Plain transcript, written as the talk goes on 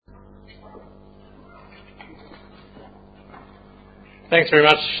Thanks very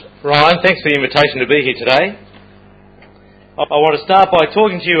much, Ryan. Thanks for the invitation to be here today. I want to start by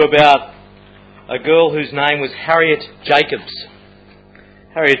talking to you about a girl whose name was Harriet Jacobs.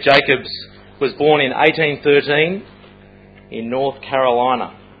 Harriet Jacobs was born in 1813 in North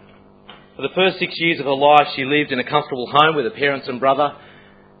Carolina. For the first 6 years of her life, she lived in a comfortable home with her parents and brother.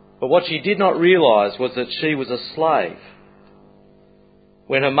 But what she did not realise was that she was a slave.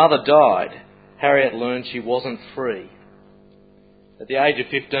 When her mother died, Harriet learned she wasn't free. At the age of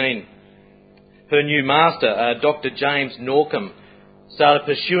 15, her new master, Dr. James Norcom, started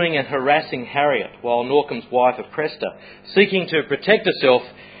pursuing and harassing Harriet while Norcom's wife oppressed her. Seeking to protect herself,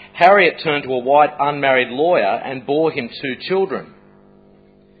 Harriet turned to a white unmarried lawyer and bore him 2 children.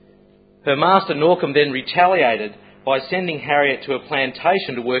 Her master Norcom then retaliated by sending Harriet to a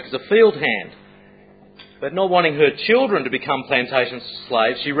plantation to work as a field hand. But not wanting her children to become plantation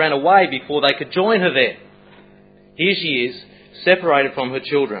slaves, she ran away before they could join her there. Here she is, separated from her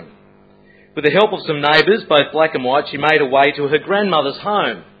children. With the help of some neighbours, both black and white, she made her way to her grandmother's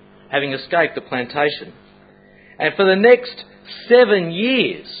home, having escaped the plantation. And for the next 7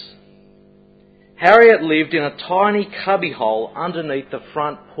 years, Harriet lived in a tiny cubbyhole underneath the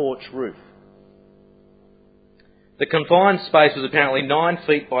front porch roof. The confined space was apparently 9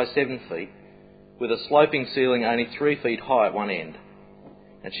 feet by 7 feet, with a sloping ceiling only 3 feet high at one end.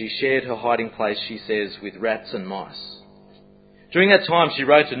 And she shared her hiding place, she says, with rats and mice. During that time, she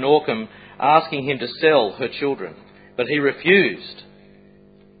wrote to Norcom asking him to sell her children, but he refused.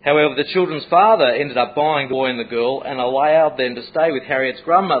 However, the children's father ended up buying the boy and the girl and allowed them to stay with Harriet's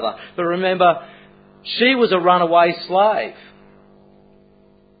grandmother. But remember, she was a runaway slave.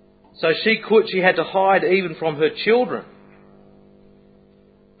 So she had to hide even from her children.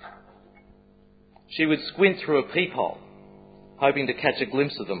 She would squint through a peephole, hoping to catch a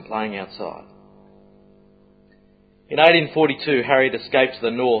glimpse of them playing outside. In 1842, Harriet escaped to the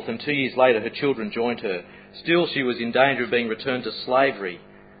north, and 2 years later her children joined her. Still, she was in danger of being returned to slavery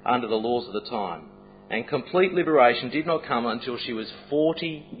under the laws of the time, and complete liberation did not come until she was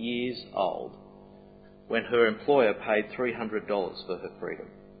 40 years old, when her employer paid $300 for her freedom.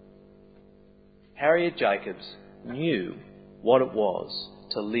 Harriet Jacobs knew what it was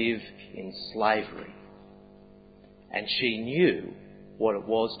to live in slavery, and she knew what it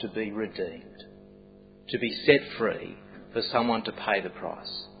was to be redeemed, to be set free for someone to pay the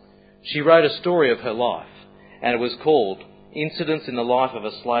price. She wrote a story of her life, and it was called Incidents in the Life of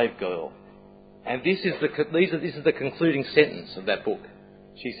a Slave Girl. And this is the concluding sentence of that book.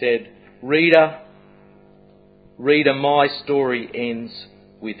 She said, Reader, my story ends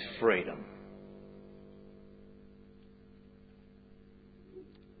with freedom.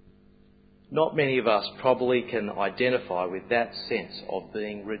 Not many of us probably can identify with that sense of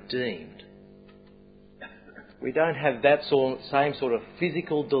being redeemed. We don't have that same sort of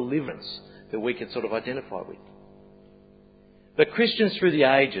physical deliverance that we can sort of identify with. But Christians through the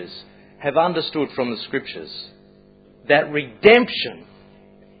ages have understood from the Scriptures that redemption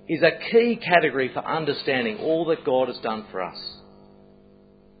is a key category for understanding all that God has done for us.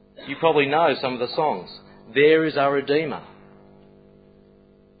 You probably know some of the songs. There is our Redeemer,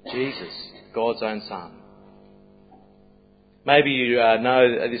 Jesus, God's own Son. Maybe you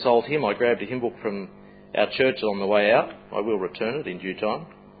know this old hymn. I grabbed a hymn book from our church on the way out. I will return it in due time.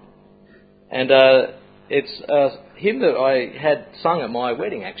 And it's a hymn that I had sung at my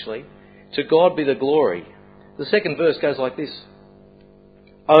wedding, actually. To God be the glory. The second verse goes like this.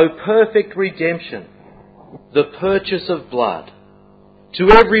 O perfect redemption, the purchase of blood. To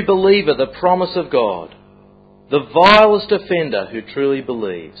every believer the promise of God. The vilest offender who truly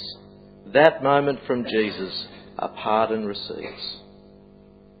believes. That moment from Jesus a pardon receives.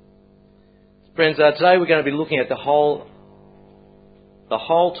 Friends, today we're going to be looking at the whole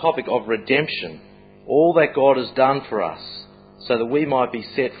topic of redemption, all that God has done for us, so that we might be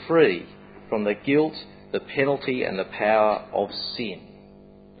set free from the guilt, the penalty and the power of sin.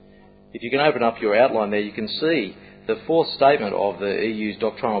 If you can open up your outline there, you can see the fourth statement of the EU's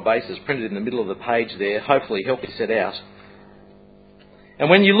doctrinal basis printed in the middle of the page there, hopefully help you set out. And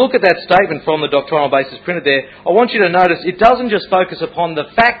when you look at that statement from the doctrinal basis printed there, I want you to notice it doesn't just focus upon the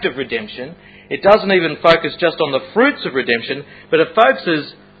fact of redemption. It doesn't even focus just on the fruits of redemption, but it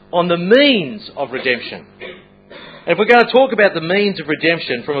focuses on the means of redemption. And if we're going to talk about the means of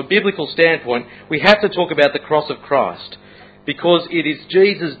redemption from a biblical standpoint, we have to talk about the cross of Christ, because it is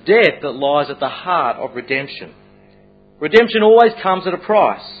Jesus' death that lies at the heart of redemption. Redemption always comes at a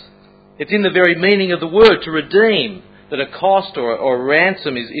price. It's in the very meaning of the word, to redeem, that a cost or a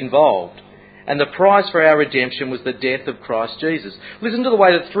ransom is involved. And the price for our redemption was the death of Christ Jesus. Listen to the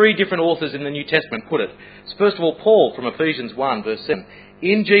way that three different authors in the New Testament put it. First of all, Paul from Ephesians 1 verse 7.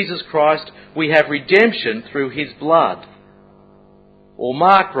 In Jesus Christ we have redemption through his blood. Or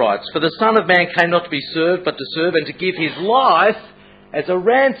Mark writes, for the Son of Man came not to be served, but to serve and to give his life as a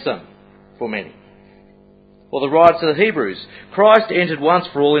ransom for many. Or the writer to the Hebrews, Christ entered once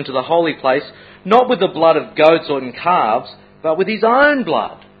for all into the holy place, not with the blood of goats or calves, but with his own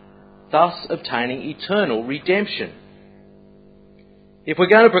blood, thus obtaining eternal redemption. If we're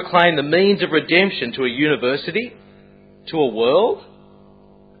going to proclaim the means of redemption to a university, to a world,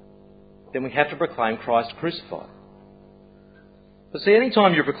 then we have to proclaim Christ crucified. But see, any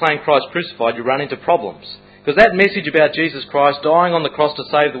time you proclaim Christ crucified, you run into problems. Because that message about Jesus Christ dying on the cross to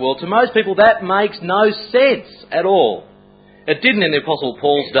save the world, to most people that makes no sense at all. It didn't in the Apostle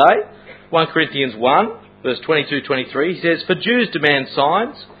Paul's day. 1 Corinthians 1, verse 22-23, he says, for Jews demand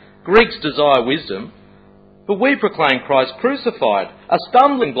signs, Greeks desire wisdom, but we proclaim Christ crucified, a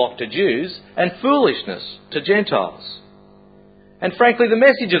stumbling block to Jews and foolishness to Gentiles. And frankly, the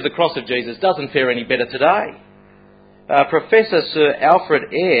message of the cross of Jesus doesn't fare any better today. Professor Sir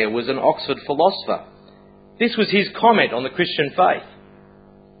Alfred Ayre was an Oxford philosopher. This was his comment on the Christian faith.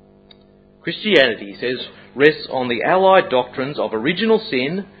 Christianity, he says, rests on the allied doctrines of original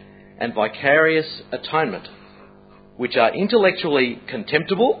sin and vicarious atonement, which are intellectually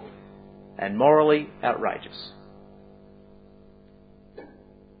contemptible and morally outrageous.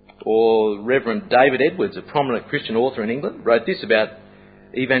 Or Reverend David Edwards, a prominent Christian author in England, wrote this about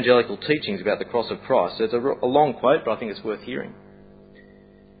evangelical teachings about the cross of Christ. It's a long quote, but I think it's worth hearing.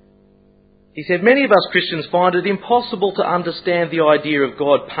 He said, many of us Christians find it impossible to understand the idea of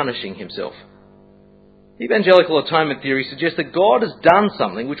God punishing himself. Evangelical atonement theory suggests that God has done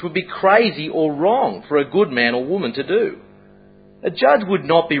something which would be crazy or wrong for a good man or woman to do. A judge would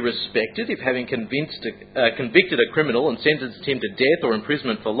not be respected if, having convicted a criminal and sentenced him to death or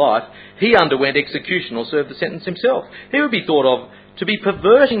imprisonment for life, he underwent execution or served the sentence himself. He would be thought of to be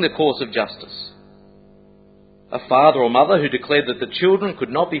perverting the course of justice. A father or mother who declared that the children could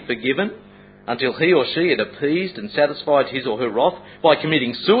not be forgiven until he or she had appeased and satisfied his or her wrath by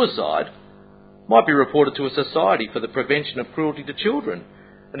committing suicide might be reported to a society for the prevention of cruelty to children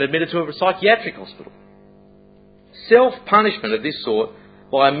and admitted to a psychiatric hospital. Self-punishment of this sort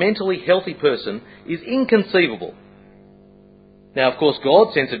by a mentally healthy person is inconceivable. Now, of course,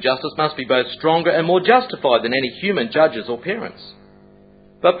 God's sense of justice must be both stronger and more justified than any human judges or parents.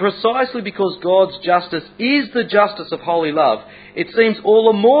 But precisely because God's justice is the justice of holy love, it seems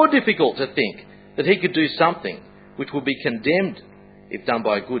all the more difficult to think that he could do something which would be condemned if done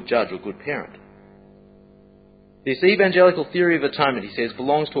by a good judge or good parent. This evangelical theory of atonement, he says,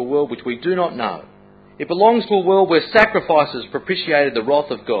 belongs to a world which we do not know. It belongs to a world where sacrifices propitiated the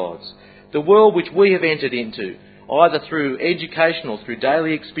wrath of gods, the world which we have entered into, either through education or through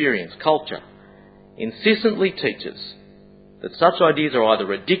daily experience, culture, incessantly teaches that such ideas are either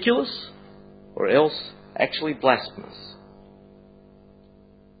ridiculous or else actually blasphemous.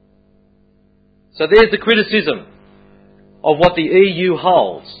 So there's the criticism of what the EU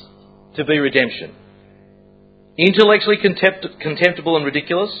holds to be redemption. Intellectually contemptible and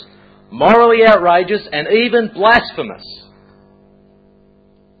ridiculous, morally outrageous and even blasphemous.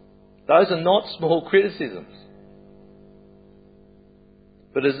 Those are not small criticisms.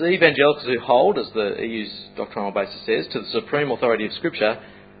 But as evangelicals who hold, as the EU's doctrinal basis says, to the supreme authority of Scripture,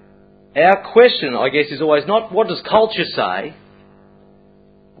 our question, I guess, is always not what does culture say,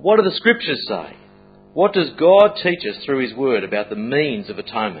 what do the Scriptures say? What does God teach us through His Word about the means of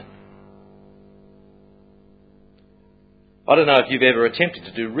atonement? I don't know if you've ever attempted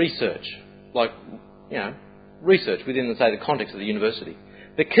to do research, research within, say, the context of the university.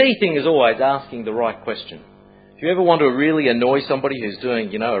 The key thing is always asking the right question. If you ever want to really annoy somebody who's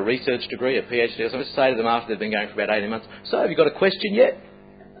doing, a research degree, a PhD or something, just say to them after they've been going for about 18 months, so have you got a question yet?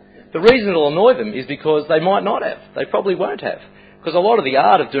 The reason it'll annoy them is because they might not have. They probably won't have. Because a lot of the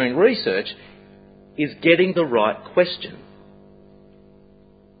art of doing research is getting the right question.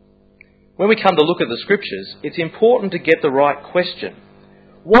 When we come to look at the Scriptures, it's important to get the right question.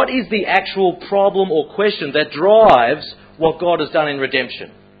 What is the actual problem or question that drives what God has done in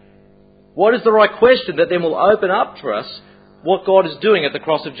redemption? What is the right question that then will open up for us what God is doing at the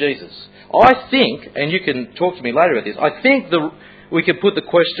cross of Jesus? I think, and you can talk to me later about this, I think we could put the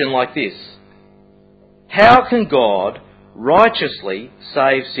question like this. How can God righteously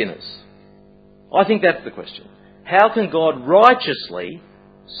save sinners? I think that's the question. How can God righteously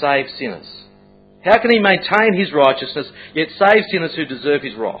save sinners? How can He maintain His righteousness yet save sinners who deserve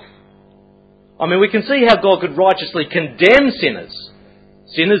His wrath? I mean, we can see how God could righteously condemn sinners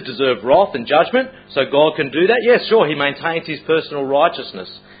Sinners deserve wrath and judgment, so God can do that. Yes, sure, he maintains his personal righteousness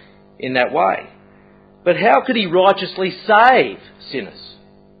in that way. But how could he righteously save sinners?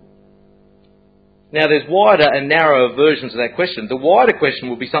 Now, there's wider and narrower versions of that question. The wider question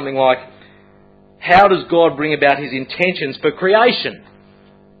would be something like, how does God bring about his intentions for creation?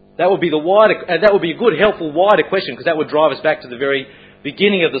 That would be a good, helpful, wider question, because that would drive us back to the very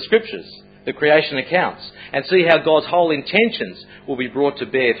beginning of the Scriptures, the creation accounts, and see how God's whole intentions will be brought to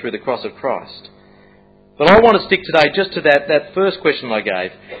bear through the cross of Christ. But I want to stick today just to that first question I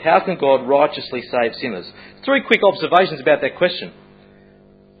gave. How can God righteously save sinners? 3 quick observations about that question.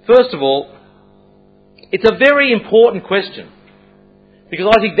 First of all, it's a very important question, because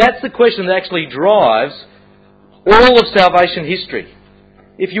I think that's the question that actually drives all of salvation history.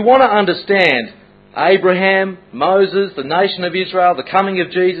 If you want to understand Abraham, Moses, the nation of Israel, the coming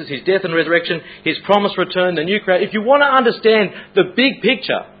of Jesus, his death and resurrection, his promised return, the new creation, if you want to understand the big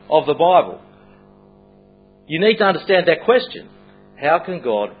picture of the Bible, you need to understand that question. How can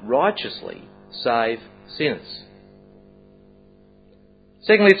God righteously save sinners?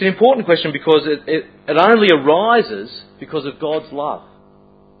 Secondly, it's an important question because it only arises because of God's love.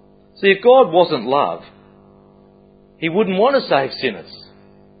 See, if God wasn't love, he wouldn't want to save sinners.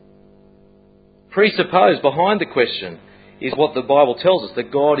 Presupposed behind the question is what the Bible tells us,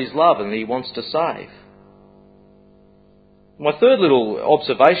 that God is love and he wants to save. My third little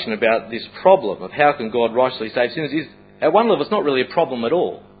observation about this problem of how can God righteously save sinners is, at one level, it's not really a problem at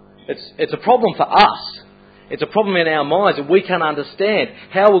all. It's a problem for us. It's a problem in our minds that we can't understand.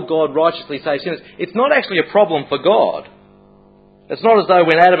 How will God righteously save sinners? It's not actually a problem for God. It's not as though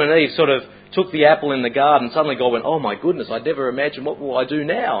when Adam and Eve sort of took the apple in the garden, suddenly God went, oh my goodness, I'd never imagined, what will I do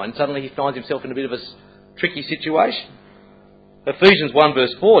now? And suddenly he finds himself in a bit of a tricky situation. Ephesians 1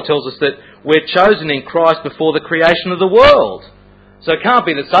 verse 4 tells us that we're chosen in Christ before the creation of the world. So it can't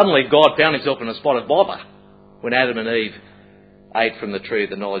be that suddenly God found himself in a spot of bother when Adam and Eve ate from the tree of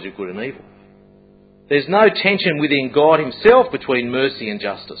the knowledge of good and evil. There's no tension within God himself between mercy and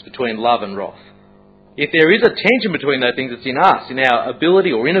justice, between love and wrath. If there is a tension between those things, it's in us, in our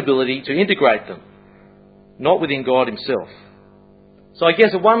ability or inability to integrate them, not within God himself. So I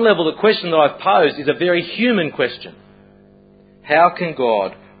guess at one level the question that I've posed is a very human question. How can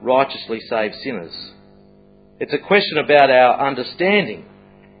God righteously save sinners? It's a question about our understanding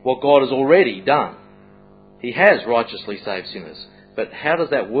what God has already done. He has righteously saved sinners. But how does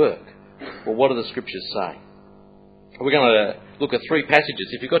that work? Well, what do the Scriptures say? We're going to look at 3 passages.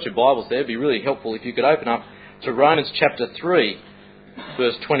 If you've got your Bibles there, it'd be really helpful if you could open up to Romans chapter 3,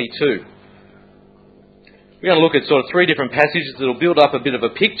 verse 22. We're going to look at sort of 3 different passages that will build up a bit of a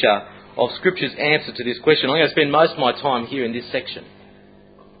picture of Scripture's answer to this question. I'm going to spend most of my time here in this section.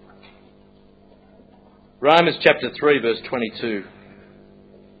 Romans chapter 3, verse 22.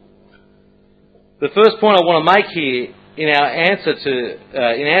 The first point I want to make here in answer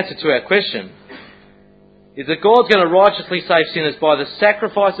to our question is that God's going to righteously save sinners by the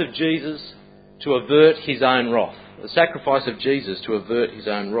sacrifice of Jesus to avert his own wrath. The sacrifice of Jesus to avert his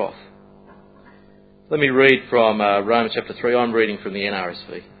own wrath. Let me read from Romans chapter 3. I'm reading from the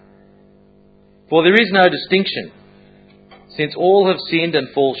NRSV. For there is no distinction, since all have sinned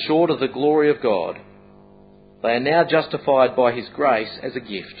and fall short of the glory of God. They are now justified by his grace as a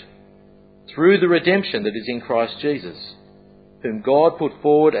gift, through the redemption that is in Christ Jesus, whom God put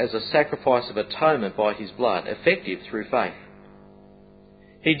forward as a sacrifice of atonement by his blood, effective through faith.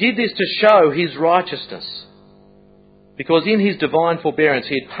 He did this to show his righteousness, because in his divine forbearance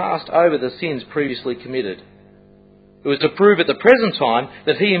he had passed over the sins previously committed. It was to prove at the present time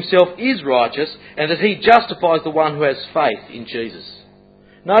that he himself is righteous and that he justifies the one who has faith in Jesus.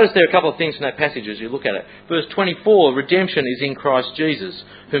 Notice there are a couple of things from that passage as you look at it. Verse 24, redemption is in Christ Jesus,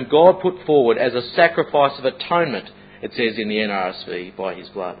 whom God put forward as a sacrifice of atonement, it says in the NRSV, by his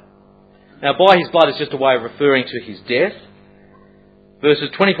blood. Now, by his blood is just a way of referring to his death. Verses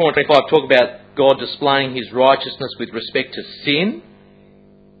 24 and 25 talk about God displaying his righteousness with respect to sin.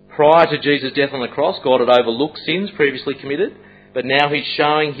 Prior to Jesus' death on the cross, God had overlooked sins previously committed, but now he's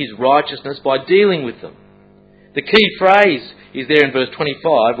showing his righteousness by dealing with them. The key phrase is there in verse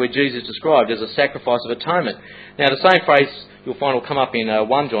 25, where Jesus is described as a sacrifice of atonement. Now, the same phrase you'll find will come up in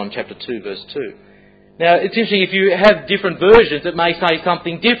 1 John chapter 2, verse 2. Now, it's interesting, if you have different versions, it may say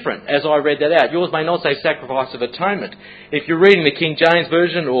something different as I read that out. Yours may not say sacrifice of atonement. If you're reading the King James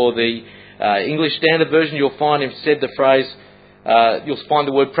Version or the English Standard Version, you'll find instead the phrase, you'll find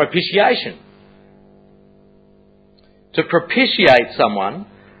the word propitiation. To propitiate someone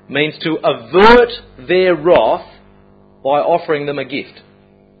means to avert their wrath by offering them a gift.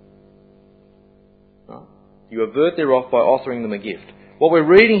 You avert their wrath by offering them a gift. What we're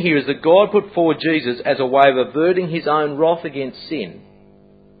reading here is that God put forward Jesus as a way of averting his own wrath against sin.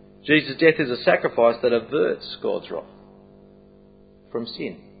 Jesus' death is a sacrifice that averts God's wrath from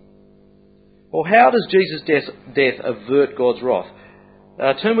sin. Well, how does Jesus' death avert God's wrath?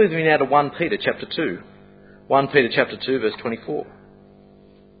 Turn with me now to 1 Peter chapter 2. 1 Peter chapter 2 verse 24.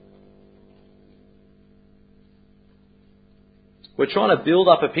 We're trying to build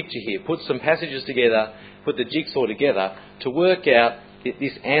up a picture here, put some passages together, put the jigsaw together to work out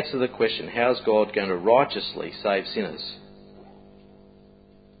this answer to the question, how is God going to righteously save sinners?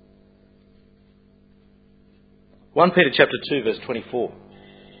 1 Peter chapter 2 verse 24.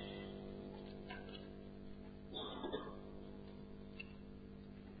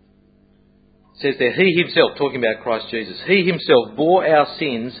 It says there, he himself, talking about Christ Jesus, he himself bore our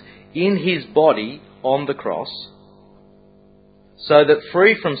sins in his body on the cross, so that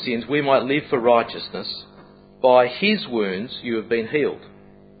free from sins we might live for righteousness. By his wounds you have been healed.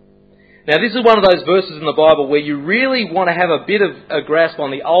 Now this is one of those verses in the Bible where you really want to have a bit of a grasp on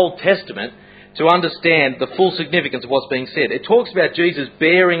the Old Testament to understand the full significance of what's being said. It talks about Jesus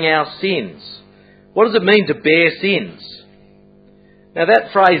bearing our sins. What does it mean to bear sins? Now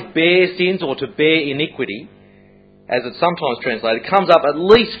that phrase bear sins or to bear iniquity, as it's sometimes translated, comes up at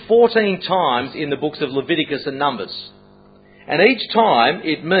least 14 times in the books of Leviticus and Numbers. And each time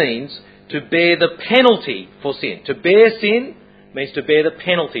it means to bear the penalty for sin. To bear sin means to bear the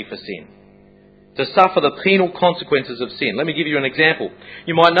penalty for sin. To suffer the penal consequences of sin. Let me give you an example.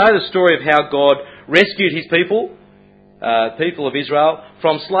 You might know the story of how God rescued his people of Israel,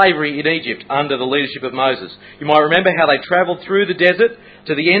 from slavery in Egypt under the leadership of Moses. You might remember how they travelled through the desert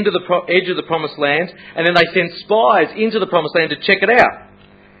to the end of the edge of the Promised Land, and then they sent spies into the Promised Land to check it out.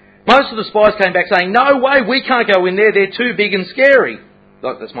 Most of the spies came back saying, no way, we can't go in there, they're too big and scary.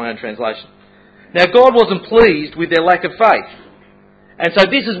 That's my own translation. Now God wasn't pleased with their lack of faith. And so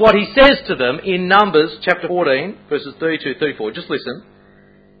this is what he says to them in Numbers chapter 14, verses 32-34. Just listen.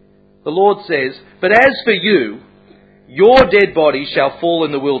 The Lord says, but as for you, your dead bodies shall fall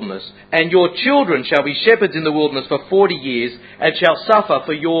in the wilderness, and your children shall be shepherds in the wilderness for 40 years, and shall suffer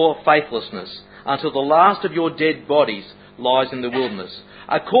for your faithlessness, until the last of your dead bodies lies in the wilderness.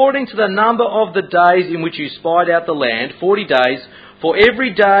 According to the number of the days in which you spied out the land, 40 days, for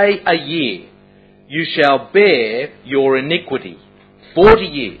every day a year, you shall bear your iniquity. 40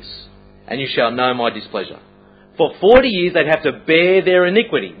 years, and you shall know my displeasure. For 40 years they'd have to bear their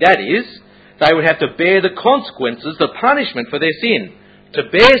iniquity. That is, they would have to bear the consequences, the punishment for their sin. To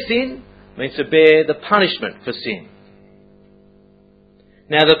bear sin means to bear the punishment for sin.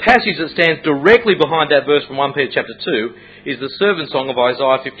 Now the passage that stands directly behind that verse from 1 Peter chapter 2 is the servant song of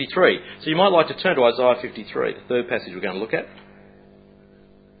Isaiah 53. So you might like to turn to Isaiah 53, the third passage we're going to look at.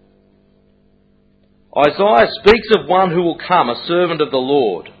 Isaiah speaks of one who will come, a servant of the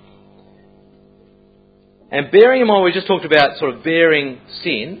Lord. And bearing in mind, we just talked about sort of bearing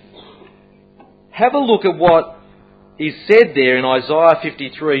sin. Have a look at what is said there in Isaiah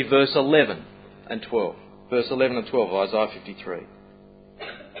 53, verse 11 and 12. Verse 11 and 12 of Isaiah 53.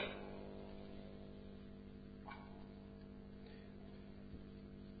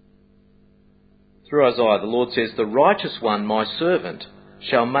 Through Isaiah, the Lord says, the righteous one, my servant,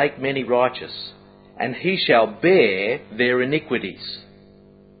 shall make many righteous, and he shall bear their iniquities.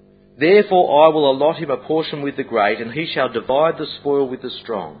 Therefore I will allot him a portion with the great, and he shall divide the spoil with the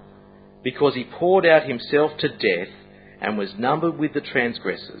strong, because he poured out himself to death, and was numbered with the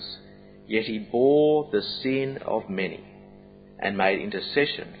transgressors. Yet he bore the sin of many, and made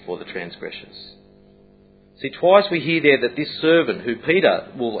intercession for the transgressors. See, twice we hear there that this servant, who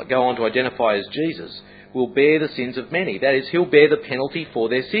Peter will go on to identify as Jesus, will bear the sins of many. That is, he'll bear the penalty for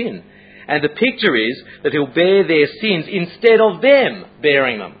their sin. And the picture is that he'll bear their sins instead of them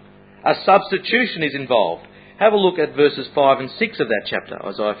bearing them. A substitution is involved. Have a look at verses 5 and 6 of that chapter,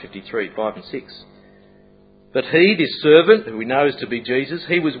 Isaiah 53, 5 and 6. But he, this servant, who we know is to be Jesus,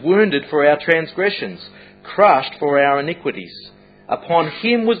 he was wounded for our transgressions, crushed for our iniquities. Upon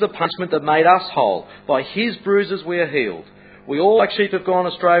him was the punishment that made us whole. By his bruises we are healed. We all like sheep have gone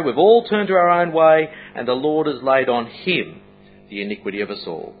astray. We've all turned to our own way, and the Lord has laid on him the iniquity of us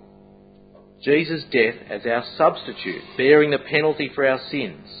all. Jesus' death as our substitute, bearing the penalty for our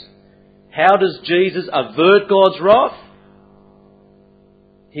sins. How does Jesus avert God's wrath?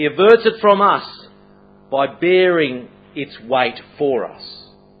 He averts it from us by bearing its weight for us.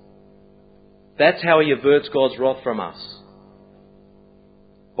 That's how he averts God's wrath from us.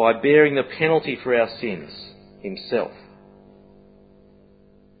 By bearing the penalty for our sins himself.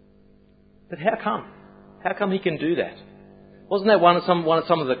 But how come? How come he can do that? Wasn't that one of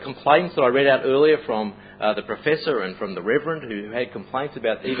some of the complaints that I read out earlier from the professor and from the reverend who had complaints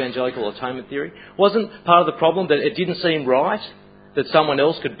about evangelical atonement theory? Wasn't part of the problem that it didn't seem right that someone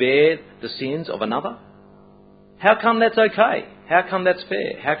else could bear the sins of another? How come that's okay? How come that's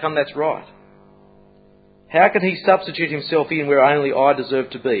fair? How come that's right? How can he substitute himself in where only I deserve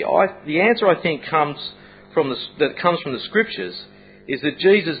to be? The answer, I think, comes from the Scriptures is that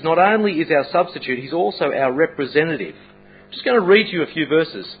Jesus not only is our substitute, he's also our representative. I'm just going to read you a few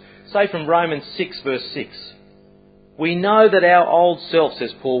verses. Say from Romans 6 verse 6. We know that our old self,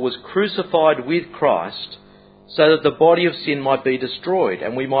 says Paul, was crucified with Christ so that the body of sin might be destroyed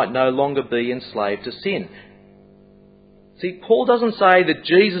and we might no longer be enslaved to sin. See, Paul doesn't say that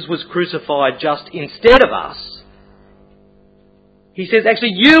Jesus was crucified just instead of us. He says,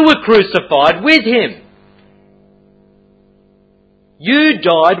 actually, you were crucified with him. You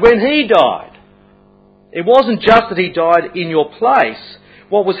died when he died. It wasn't just that he died in your place.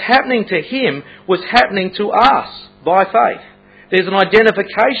 What was happening to him was happening to us by faith. There's an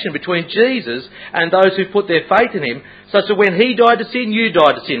identification between Jesus and those who put their faith in him, such that when he died to sin, you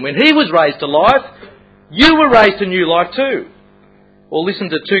died to sin. When he was raised to life, you were raised to new life too. Or listen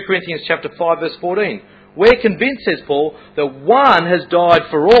to 2 Corinthians chapter 5 verse 14. We're convinced, says Paul, that one has died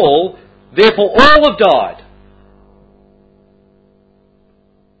for all, therefore all have died.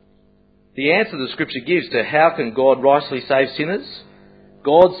 The answer the Scripture gives to how can God rightly save sinners?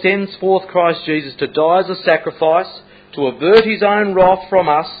 God sends forth Christ Jesus to die as a sacrifice, to avert his own wrath from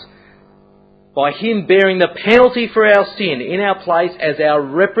us, by him bearing the penalty for our sin in our place as our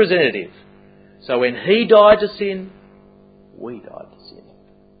representative. So when he died to sin, we died to sin.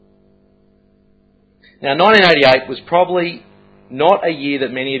 Now 1988 was probably not a year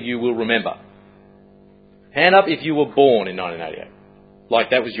that many of you will remember. Hand up if you were born in 1988.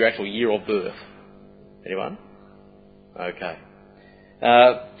 Like that was your actual year of birth. Anyone? Okay.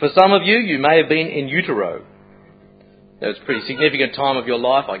 For some of you, you may have been in utero. That was a pretty significant time of your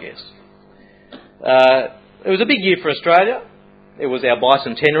life, I guess. It was a big year for Australia. It was our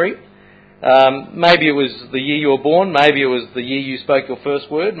bicentenary. Maybe it was the year you were born. Maybe it was the year you spoke your first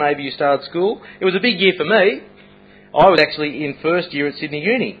word. Maybe you started school. It was a big year for me. I was actually in first year at Sydney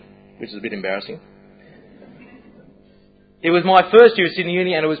Uni, which is a bit embarrassing. It was my first year at Sydney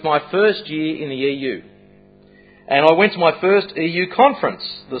Uni and it was my first year in the EU. And I went to my first EU conference,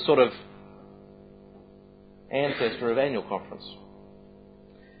 the sort of ancestor of annual conference.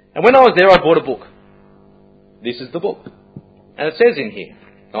 And when I was there, I bought a book. This is the book. And it says in here,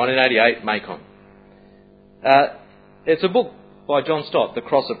 1988, Macon. It's a book by John Stott, The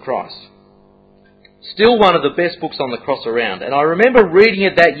Cross of Christ. Still one of the best books on the cross around. And I remember reading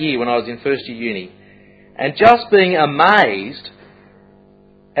it that year when I was in first year uni and just being amazed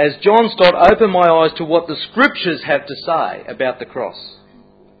as John Stott opened my eyes to what the Scriptures have to say about the cross.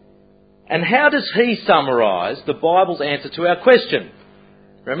 And how does he summarise the Bible's answer to our question?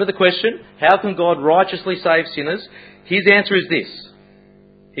 Remember the question? How can God righteously save sinners? His answer is this.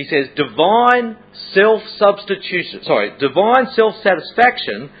 He says, divine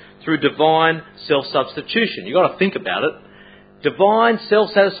self-satisfaction through divine self-substitution. You've got to think about it. Divine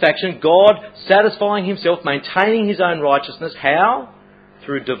self-satisfaction, God satisfying himself, maintaining his own righteousness. How?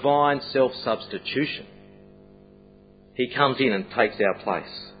 Through divine self-substitution. He comes in and takes our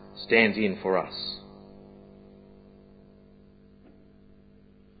place, stands in for us.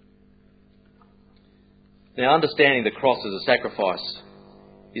 Now, understanding the cross as a sacrifice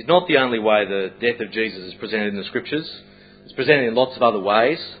is not the only way the death of Jesus is presented in the Scriptures. It's presented in lots of other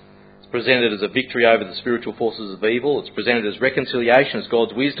ways. It's presented as a victory over the spiritual forces of evil. It's presented as reconciliation, as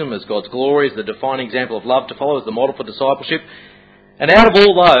God's wisdom, as God's glory, as the defining example of love to follow, as the model for discipleship. And out of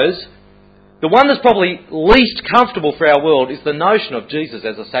all those, the one that's probably least comfortable for our world is the notion of Jesus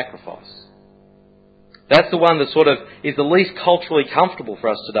as a sacrifice. That's the one that sort of is the least culturally comfortable for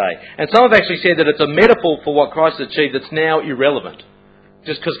us today. And some have actually said that it's a metaphor for what Christ has achieved that's now irrelevant.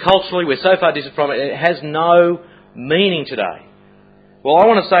 Just because culturally we're so far distant from it, it has no meaning today. Well, I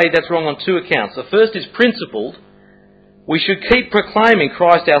want to say that's wrong on two accounts. The first is principled. We should keep proclaiming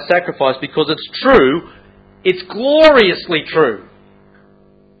Christ our sacrifice because it's true. It's gloriously true.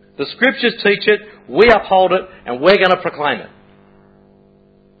 The Scriptures teach it, we uphold it, and we're going to proclaim it.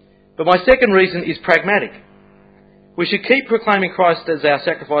 But my second reason is pragmatic. We should keep proclaiming Christ as our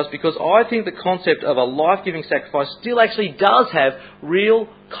sacrifice because I think the concept of a life-giving sacrifice still actually does have real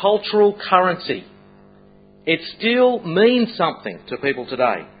cultural currency. It still means something to people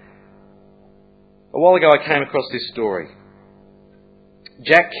today. A while ago I came across this story.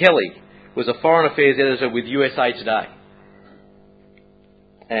 Jack Kelly was a foreign affairs editor with USA Today.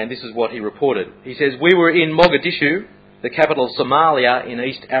 And this is what he reported. He says, we were in Mogadishu the capital of Somalia in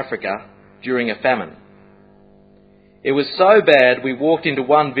East Africa, during a famine. It was so bad we walked into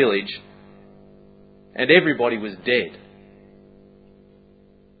one village and everybody was dead.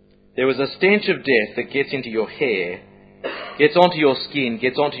 There was a stench of death that gets into your hair, gets onto your skin,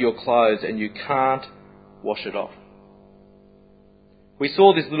 gets onto your clothes, and you can't wash it off. We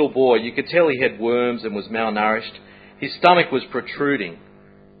saw this little boy. You could tell he had worms and was malnourished. His stomach was protruding.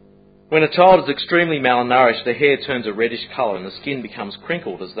 When a child is extremely malnourished, the hair turns a reddish colour and the skin becomes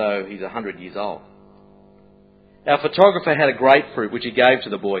crinkled as though he's 100 years old. Our photographer had a grapefruit which he gave to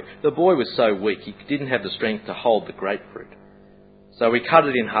the boy. The boy was so weak he didn't have the strength to hold the grapefruit. So we cut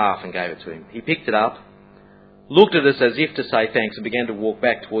it in half and gave it to him. He picked it up, looked at us as if to say thanks, and began to walk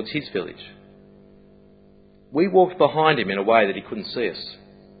back towards his village. We walked behind him in a way that he couldn't see us.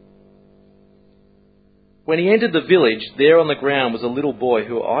 When he entered the village, there on the ground was a little boy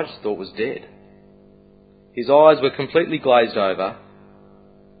who I just thought was dead. His eyes were completely glazed over.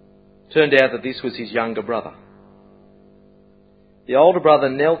 Turned out that this was his younger brother. The older brother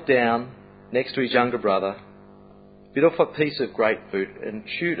knelt down next to his younger brother, bit off a piece of grapefruit and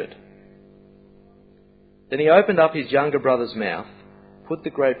chewed it. Then he opened up his younger brother's mouth, put the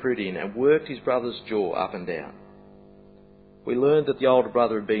grapefruit in and worked his brother's jaw up and down. We learned that the older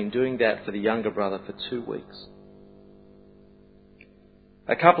brother had been doing that for the younger brother for 2 weeks.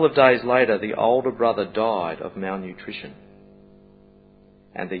 A couple of days later, the older brother died of malnutrition,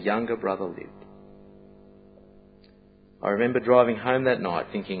 and the younger brother lived. I remember driving home that night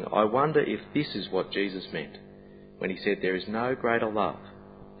thinking, I wonder if this is what Jesus meant when he said there is no greater love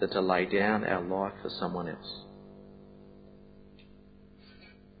than to lay down our life for someone else.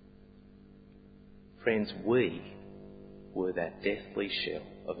 Friends, we were that deathly shell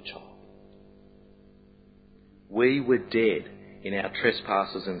of a child. We were dead in our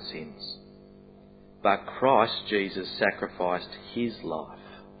trespasses and sins, but Christ Jesus sacrificed his life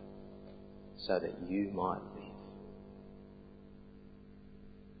so that you might live.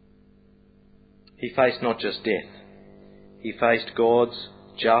 He faced not just death, he faced God's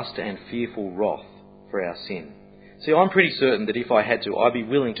just and fearful wrath for our sin. See, I'm pretty certain that if I had to, I'd be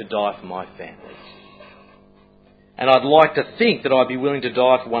willing to die for my family. And I'd like to think that I'd be willing to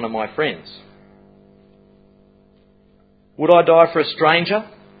die for one of my friends. Would I die for a stranger?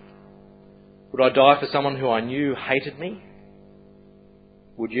 Would I die for someone who I knew hated me?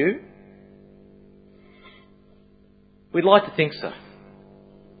 Would you? We'd like to think so.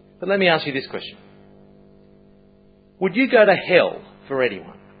 But let me ask you this question. Would you go to hell for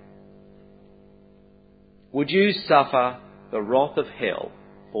anyone? Would you suffer the wrath of hell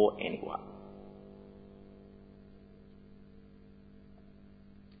for anyone?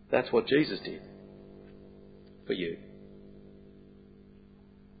 That's what Jesus did for you.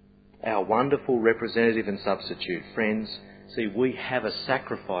 Our wonderful representative and substitute. Friends, see, we have a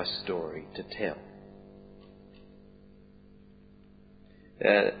sacrifice story to tell.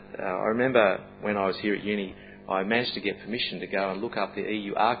 I remember when I was here at uni, I managed to get permission to go and look up the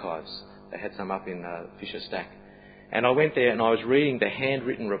EU archives. They had some up in Fisher Stack. And I went there and I was reading the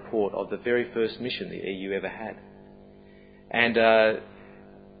handwritten report of the very first mission the EU ever had. And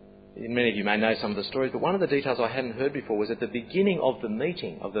many of you may know some of the stories, but one of the details I hadn't heard before was at the beginning of the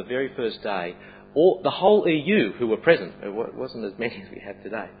meeting of the very first day, the whole EU who were present, it wasn't as many as we have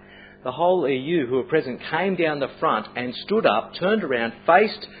today, the whole EU who were present came down the front and stood up, turned around,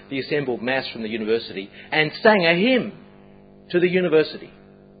 faced the assembled mass from the university and sang a hymn to the university.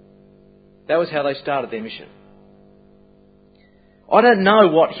 That was how they started their mission. I don't know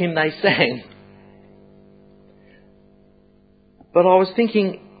what hymn they sang, but I was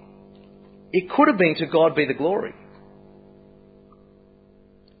thinking, it could have been "To God be the glory."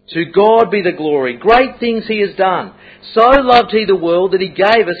 To God be the glory. Great things he has done. So loved he the world that he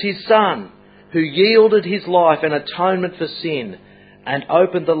gave us his Son, who yielded his life an atonement for sin and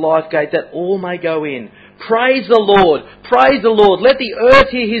opened the life gate that all may go in. Praise the Lord. Praise the Lord. Let the earth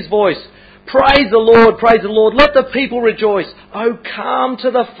hear his voice. Praise the Lord. Praise the Lord. Let the people rejoice. Oh, come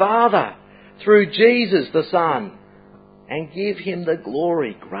to the Father through Jesus the Son, and give him the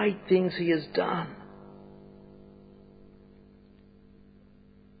glory. Great things he has done.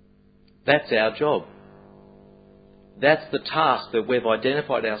 That's our job. That's the task that we've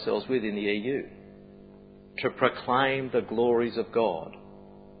identified ourselves with in the EU. To proclaim the glories of God,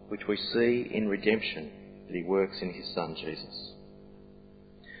 which we see in redemption that he works in his Son Jesus.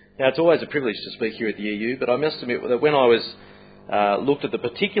 Now, it's always a privilege to speak here at the EU, but I must admit that when I was looked at the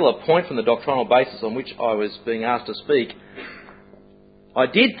particular point from the doctrinal basis on which I was being asked to speak, I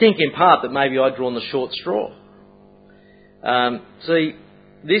did think in part that maybe I'd drawn the short straw. See,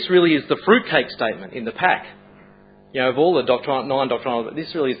 this really is the fruitcake statement in the pack. Of all the nine doctrinal,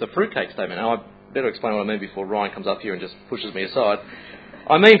 this really is the fruitcake statement. Now, I better explain what I mean before Ryan comes up here and just pushes me aside.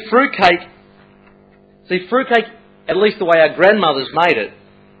 I mean fruitcake. See, fruitcake, at least the way our grandmothers made it,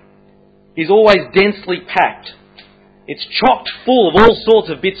 is always densely packed. It's chocked full of all sorts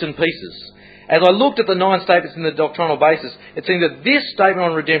of bits and pieces. As I looked at the 9 statements in the doctrinal basis, it seemed that this statement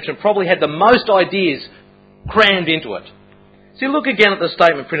on redemption probably had the most ideas crammed into it. See, look again at the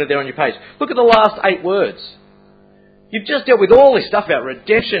statement printed there on your page. Look at the last 8 words. You've just dealt with all this stuff about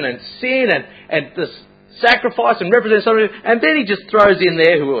redemption and sin and the sacrifice and represent something, and then he just throws in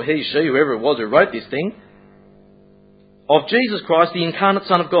there, whoever it was who wrote this thing, of Jesus Christ, the incarnate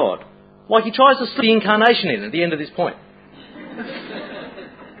Son of God. Like he tries to slip the incarnation in at the end of this point.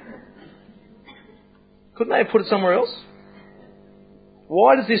 Couldn't they have put it somewhere else?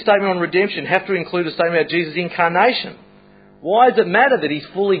 Why does this statement on redemption have to include a statement about Jesus' incarnation? Why does it matter that he's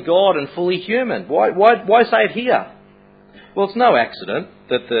fully God and fully human? Why say it here? Well, it's no accident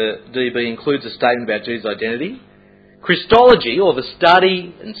that the DB includes a statement about Jesus' identity. Christology, or the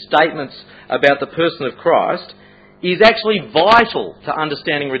study and statements about the person of Christ, is actually vital to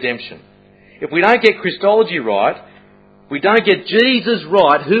understanding redemption. If we don't get Christology right, we don't get Jesus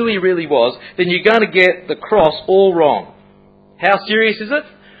right, who he really was, then you're going to get the cross all wrong. How serious is it?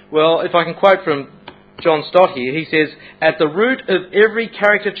 Well, if I can quote from John Stott here, he says, "At the root of every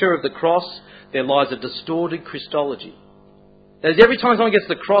caricature of the cross, there lies a distorted Christology." That is, every time someone gets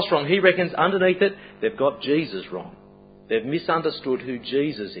the cross wrong, he reckons underneath it, they've got Jesus wrong. They've misunderstood who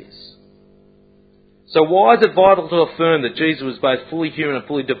Jesus is. So why is it vital to affirm that Jesus was both fully human and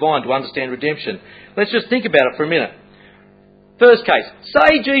fully divine to understand redemption? Let's just think about it for a minute. First case,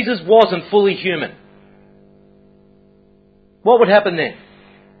 say Jesus wasn't fully human. What would happen then?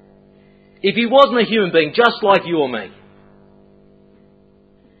 If he wasn't a human being just like you or me,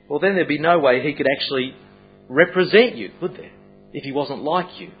 well then there'd be no way he could actually represent you, would there? If he wasn't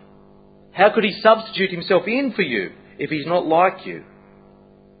like you. How could he substitute himself in for you if he's not like you?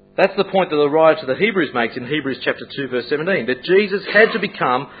 That's the point that the writer to the Hebrews makes in Hebrews chapter 2 verse 17, that Jesus had to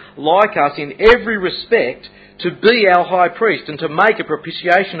become like us in every respect to be our high priest and to make a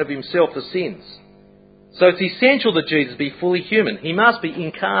propitiation of himself for sins. So it's essential that Jesus be fully human. He must be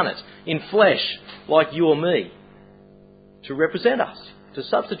incarnate, in flesh, like you or me, to represent us, to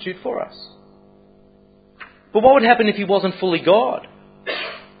substitute for us. But what would happen if he wasn't fully God?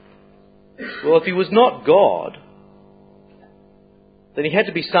 Well, if he was not God, then he had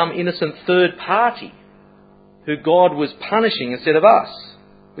to be some innocent third party who God was punishing instead of us,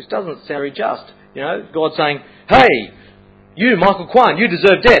 which doesn't sound very just. God saying, "Hey, you, Michael Kwan, you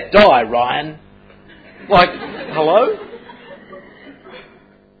deserve death. Die, Ryan." Like, hello?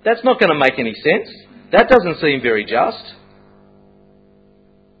 That's not going to make any sense. That doesn't seem very just.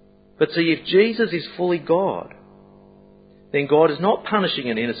 But see, if Jesus is fully God, then God is not punishing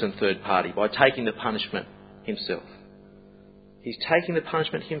an innocent third party by taking the punishment himself. He's taking the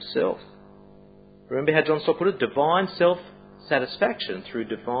punishment himself. Remember how John Stott put it? Divine self-satisfaction through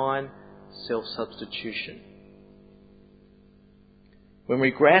divine self-substitution. When we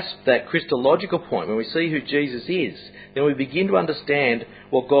grasp that Christological point, when we see who Jesus is, then we begin to understand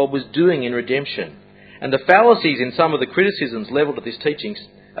what God was doing in redemption. And the fallacies in some of the criticisms levelled at this teaching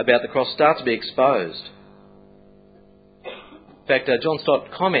about the cross start to be exposed. In fact, John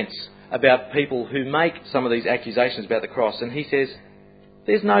Stott comments about people who make some of these accusations about the cross, and he says,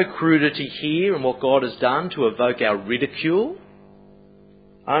 "There's no crudity here in what God has done to evoke our ridicule,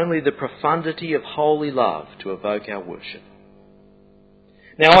 only the profundity of holy love to evoke our worship."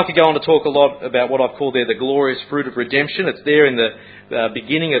 Now, I could go on to talk a lot about what I've called there the glorious fruit of redemption. It's there in the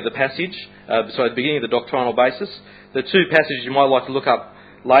beginning of the passage, the beginning of the doctrinal basis. The 2 passages you might like to look up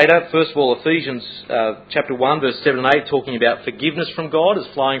later. First of all, Ephesians chapter 1, verse 7 and 8, talking about forgiveness from God as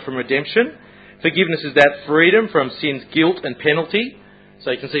flowing from redemption. Forgiveness is that freedom from sin's guilt and penalty.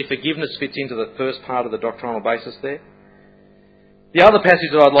 So you can see forgiveness fits into the first part of the doctrinal basis there. The other passage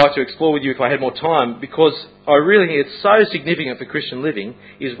that I'd like to explore with you if I had more time, because I really think it's so significant for Christian living,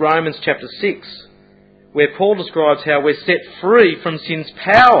 is Romans chapter 6, where Paul describes how we're set free from sin's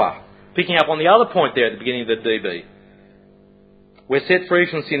power, picking up on the other point there at the beginning of the DB. We're set free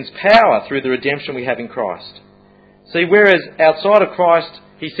from sin's power through the redemption we have in Christ. See, whereas outside of Christ,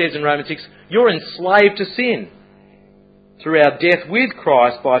 he says in Romans 6, you're enslaved to sin. Through our death with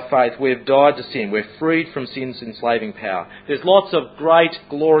Christ by faith, we've died to sin. We're freed from sin's enslaving power. There's lots of great,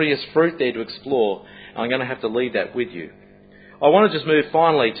 glorious fruit there to explore. I'm going to have to leave that with you. I want to just move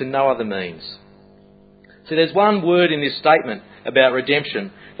finally to no other means. So there's one word in this statement about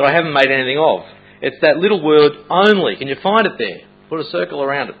redemption that I haven't made anything of. It's that little word, only. Can you find it there? Put a circle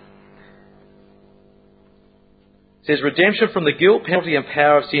around it. It says redemption from the guilt, penalty and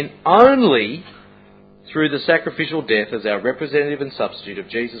power of sin only through the sacrificial death as our representative and substitute of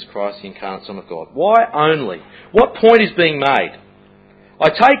Jesus Christ, the incarnate Son of God. Why only? What point is being made? I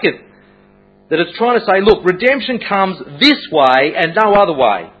take it that it's trying to say, look, redemption comes this way and no other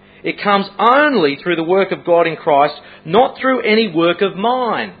way. It comes only through the work of God in Christ, not through any work of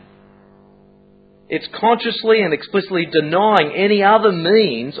mine. It's consciously and explicitly denying any other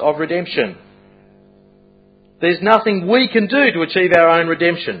means of redemption. There's nothing we can do to achieve our own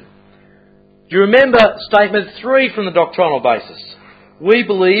redemption. Do you remember statement 3 from the doctrinal basis? We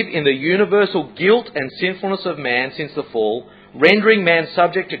believe in the universal guilt and sinfulness of man since the fall, rendering man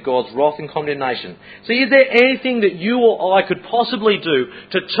subject to God's wrath and condemnation. So is there anything that you or I could possibly do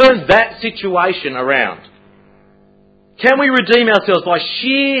to turn that situation around? Can we redeem ourselves by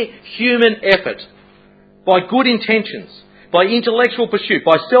sheer human effort, by good intentions, by intellectual pursuit,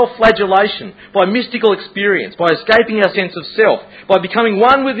 by self-flagellation, by mystical experience, by escaping our sense of self, by becoming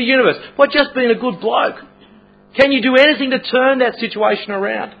one with the universe, by just being a good bloke? Can you do anything to turn that situation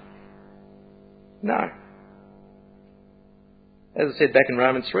around? No. As I said back in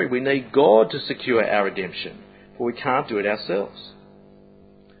Romans 3, we need God to secure our redemption, for we can't do it ourselves.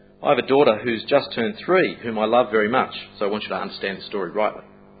 I have a daughter who's just turned 3, whom I love very much, so I want you to understand the story rightly.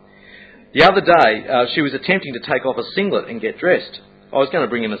 The other day, she was attempting to take off a singlet and get dressed. I was going to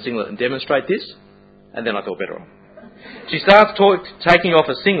bring in a singlet and demonstrate this, and then I thought better of. She starts taking off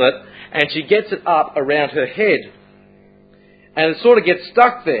a singlet, and she gets it up around her head, and it sort of gets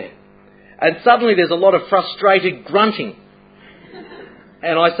stuck there. And suddenly there's a lot of frustrated grunting.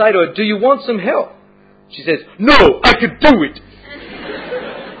 And I say to her, do you want some help? She says, no, I could do it.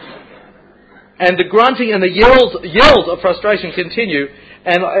 And the grunting and the yells of frustration continue.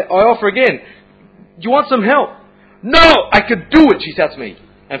 And I offer again, do you want some help? No, I could do it, she shouts at me.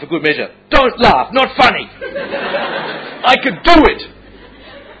 And for good measure, don't laugh, not funny. I could do it.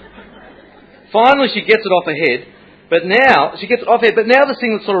 Finally she gets it off her head. But now the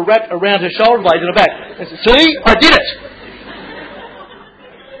singlet's sort of wrapped around her shoulder blades in her back. And says, see, I did it.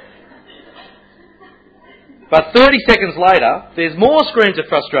 But 30 seconds later, there's more screams of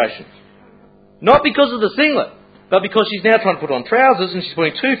frustration. Not because of the singlet, but because she's now trying to put on trousers and she's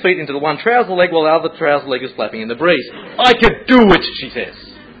putting 2 feet into the one trouser leg while the other trouser leg is flapping in the breeze. I could do it, she says.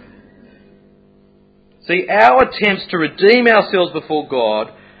 See, our attempts to redeem ourselves before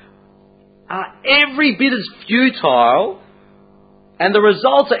God are every bit as futile and the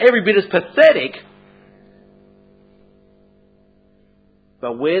results are every bit as pathetic.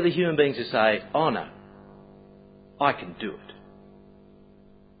 But we're the human beings who say, oh no, I can do it.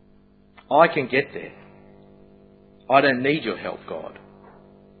 I can get there. I don't need your help, God.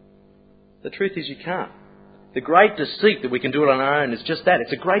 The truth is you can't. The great deceit that we can do it on our own is just that.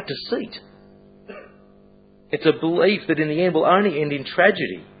 It's a great deceit. It's a belief that in the end will only end in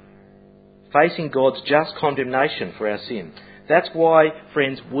tragedy, facing God's just condemnation for our sin. That's why,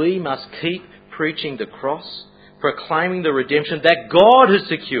 friends, we must keep preaching the cross, proclaiming the redemption that God has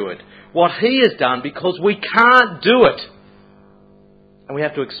secured, what He has done, because we can't do it. And we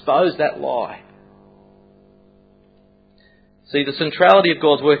have to expose that lie. See, the centrality of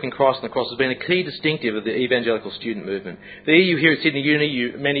God's work in Christ on the cross has been a key distinctive of the evangelical student movement. The EU here at Sydney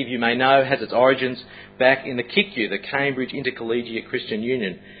Uni, many of you may know, has its origins back in the CICU, the Cambridge Intercollegiate Christian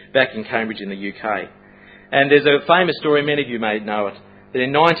Union, back in Cambridge in the UK. And there's a famous story, many of you may know it, that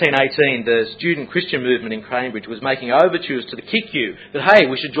in 1918 the student Christian movement in Cambridge was making overtures to the CICU that, hey,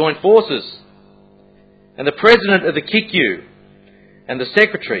 we should join forces. And the president of the CICU and the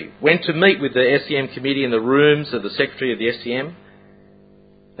secretary went to meet with the SCM committee in the rooms of the secretary of the SCM.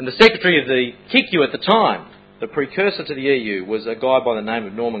 And the secretary of the CICU at the time, the precursor to the EU, was a guy by the name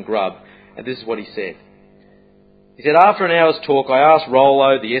of Norman Grubb. And this is what he said. He said, after an hour's talk, I asked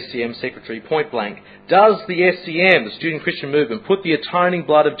Rollo, the SCM secretary, point blank, does the SCM, the Student Christian Movement, put the atoning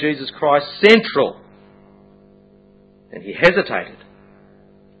blood of Jesus Christ central? And he hesitated.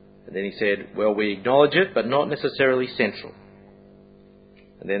 And then he said, well, we acknowledge it, but not necessarily central.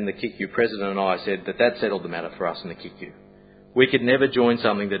 And then the CICU president and I said that settled the matter for us in the CICU. We could never join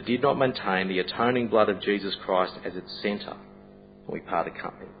something that did not maintain the atoning blood of Jesus Christ as its centre. And we parted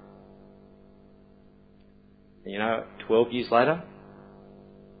company. And 12 years later,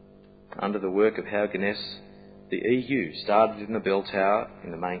 under the work of Howard Guinness, the EU started in the bell tower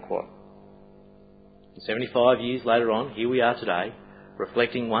in the main quad. 75 years later on, here we are today,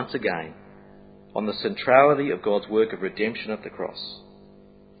 reflecting once again on the centrality of God's work of redemption at the cross.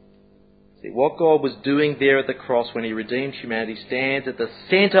 See, what God was doing there at the cross when He redeemed humanity stands at the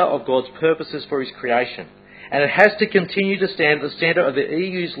centre of God's purposes for His creation. And it has to continue to stand at the centre of the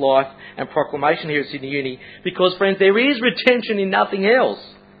EU's life and proclamation here at Sydney Uni, because, friends, there is redemption in nothing else.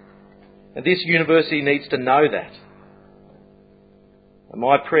 And this university needs to know that. And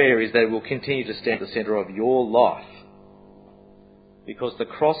my prayer is that it will continue to stand at the centre of your life, because the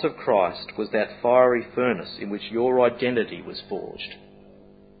cross of Christ was that fiery furnace in which your identity was forged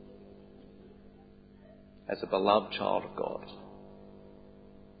as a beloved child of God.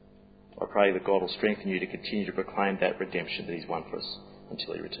 I pray that God will strengthen you to continue to proclaim that redemption that He's won for us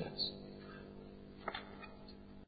until He returns.